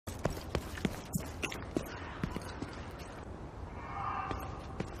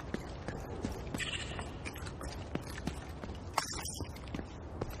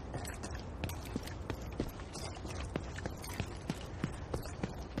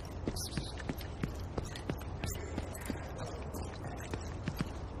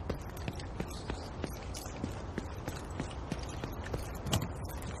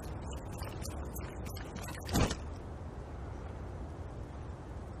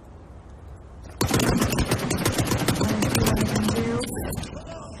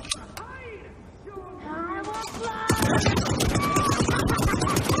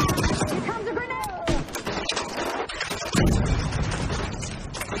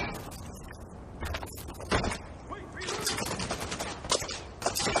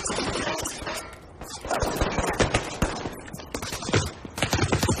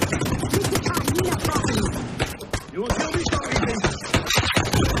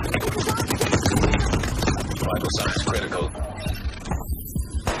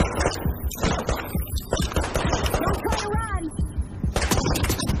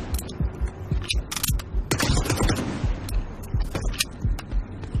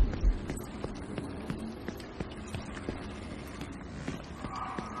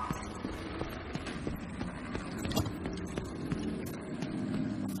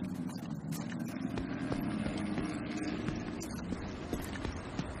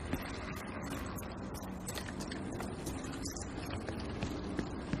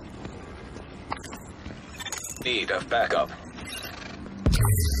Need of backup.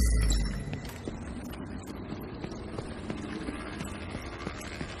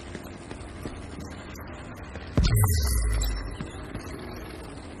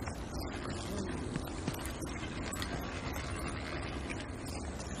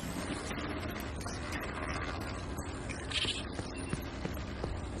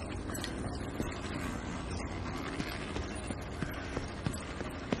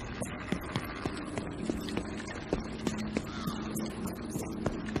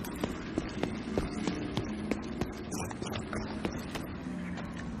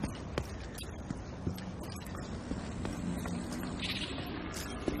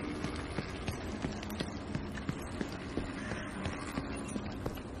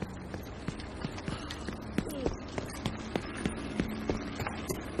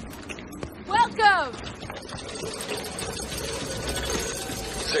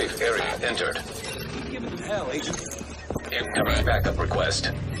 Safe area entered. Give them hell, Agent. Incoming backup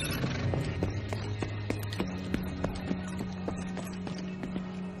request.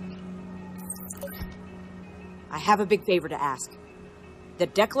 I have a big favor to ask. The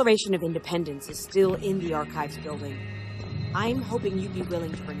Declaration of Independence is still in the archives building. I'm hoping you'd be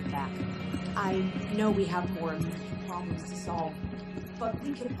willing to bring it back. I know we have more immediate problems to solve, but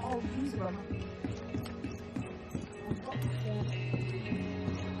we can all use them.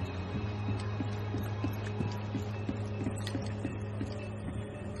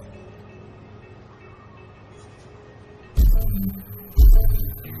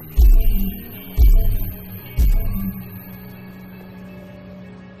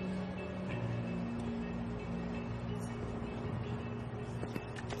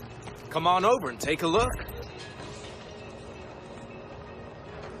 Come on over and take a look.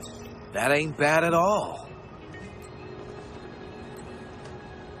 That ain't bad at all.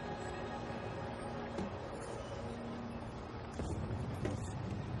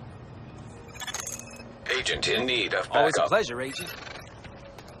 Agent in need of backup. Always a pleasure, Agent.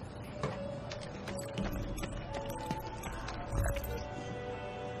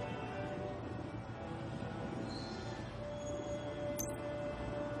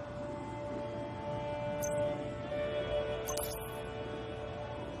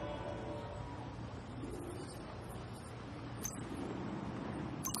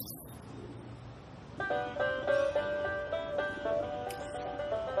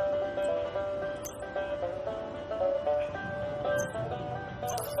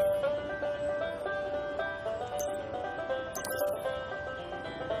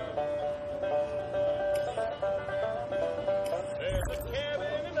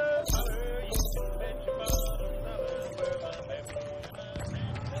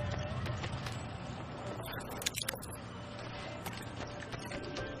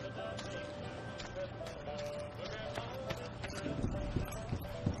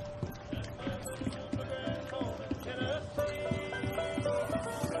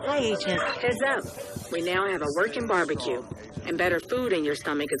 Hi, Agent. Heads up. We now have a working barbecue. And better food in your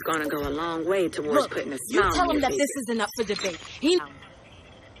stomach is gonna go a long way towards putting a smile on your face. You tell him that this isn't up for debate.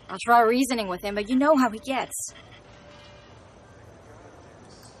 I'll try reasoning with him, but you know how he gets.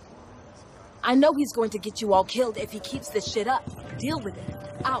 I know he's going to get you all killed if he keeps this shit up. Deal with it.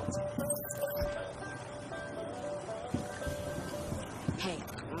 Out. Hey,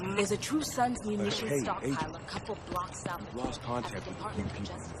 there's a True Sons munitions stockpile a couple blocks south of lost contact with a few people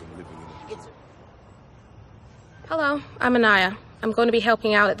Justice. who've been living in it. Hello, I'm Anaya. I'm going to be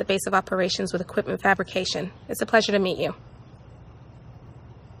helping out at the base of operations with equipment fabrication. It's a pleasure to meet you.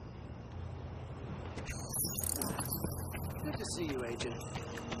 Good to see you, Agent.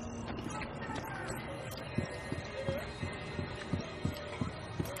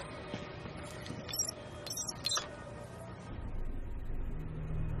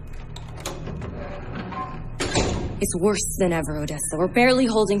 It's worse than ever, Odessa. We're barely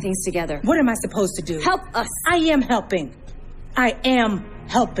holding things together. What am I supposed to do? Help us! I am helping. I am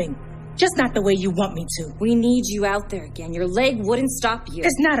helping. Just not the way you want me to. We need you out there again. Your leg wouldn't stop you.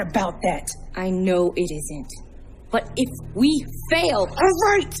 It's not about that. I know it isn't. But if we fail... All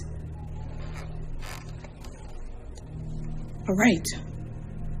right! All right.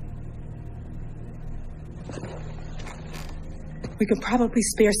 We could probably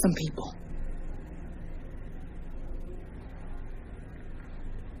spare some people.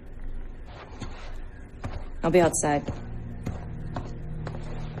 I'll be outside.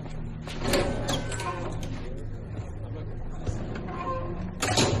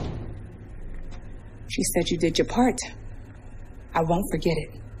 She said you did your part. I won't forget it.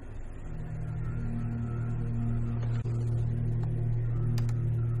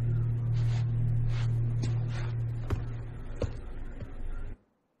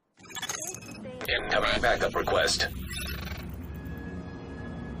 request.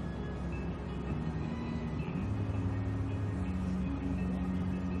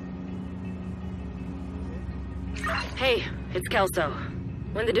 Hey, it's Kelso.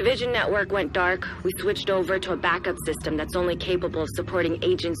 When the Division network went dark, we switched over to a backup system that's only capable of supporting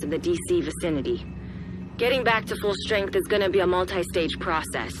agents in the DC vicinity. Getting back to full strength is gonna be a multi-stage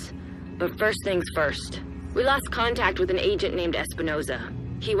process. But first things first. We lost contact with an agent named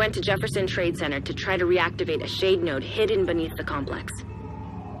Espinoza. He went to Jefferson Trade Center to try to reactivate a shade node hidden beneath the complex.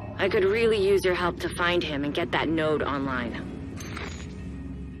 I could really use your help to find him and get that node online.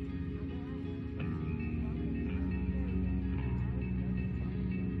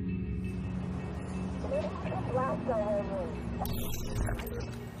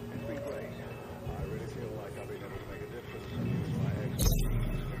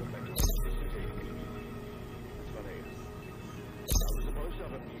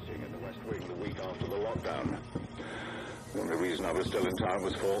 The only reason I was still in town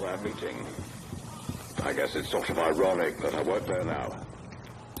was for that meeting. I guess it's sort of ironic that I work there now.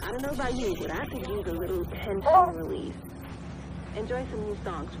 I don't know about you, but I could use a little tension release. Enjoy some new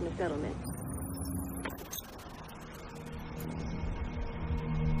songs from the settlement.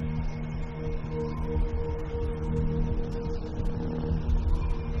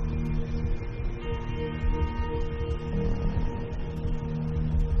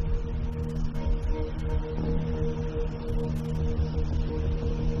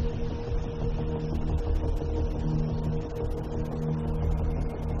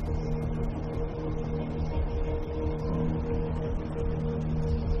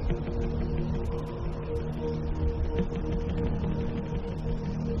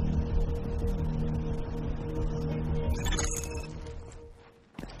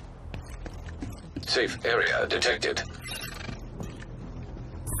 Safe area detected.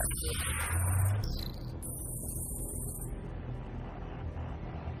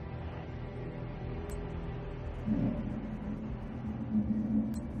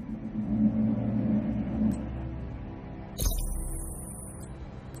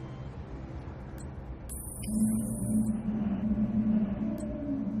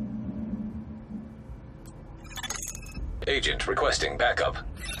 Agent requesting backup.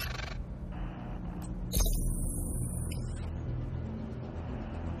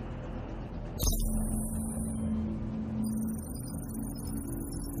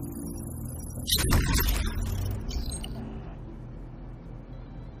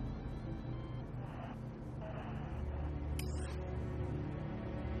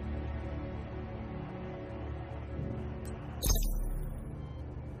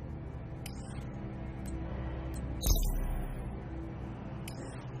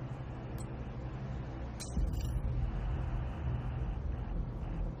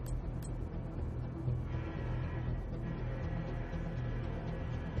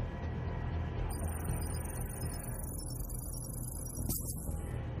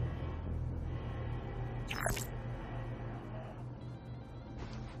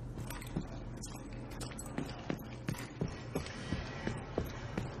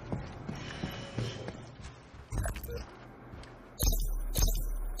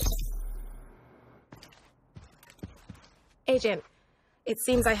 Agent, it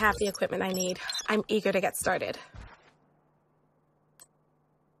seems I have the equipment I need. I'm eager to get started.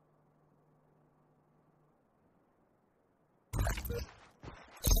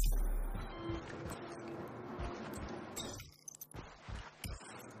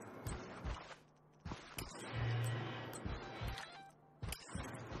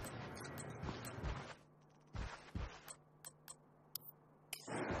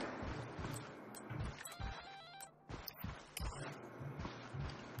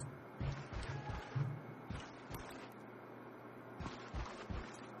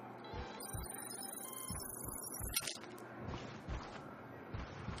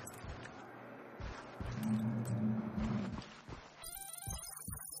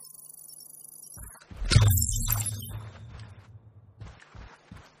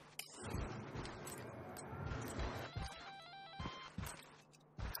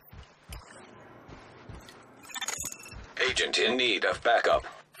 Agent in need of backup.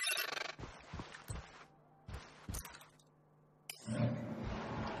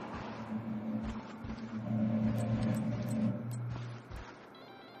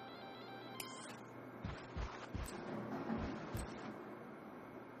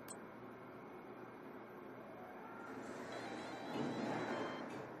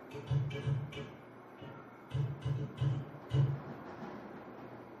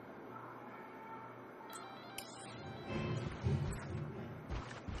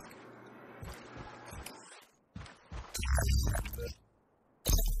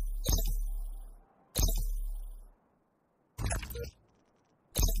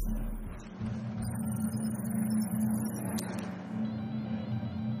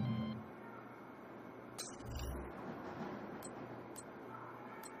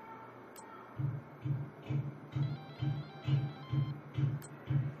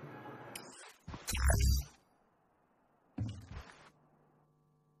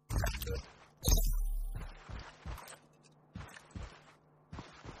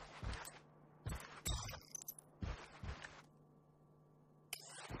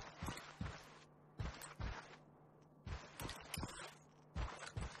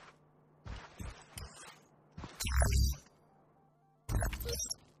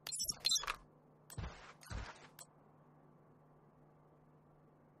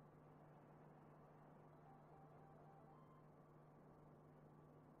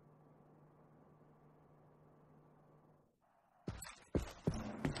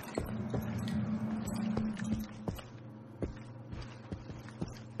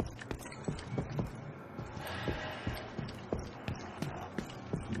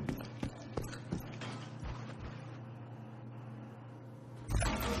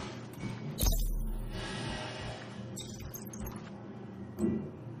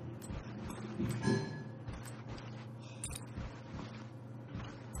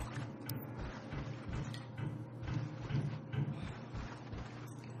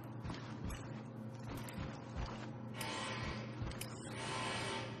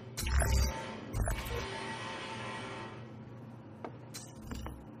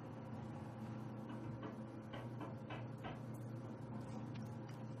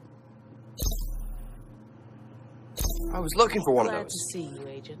 I was looking for one of Glad those. to see you,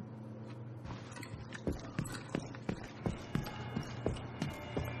 Agent.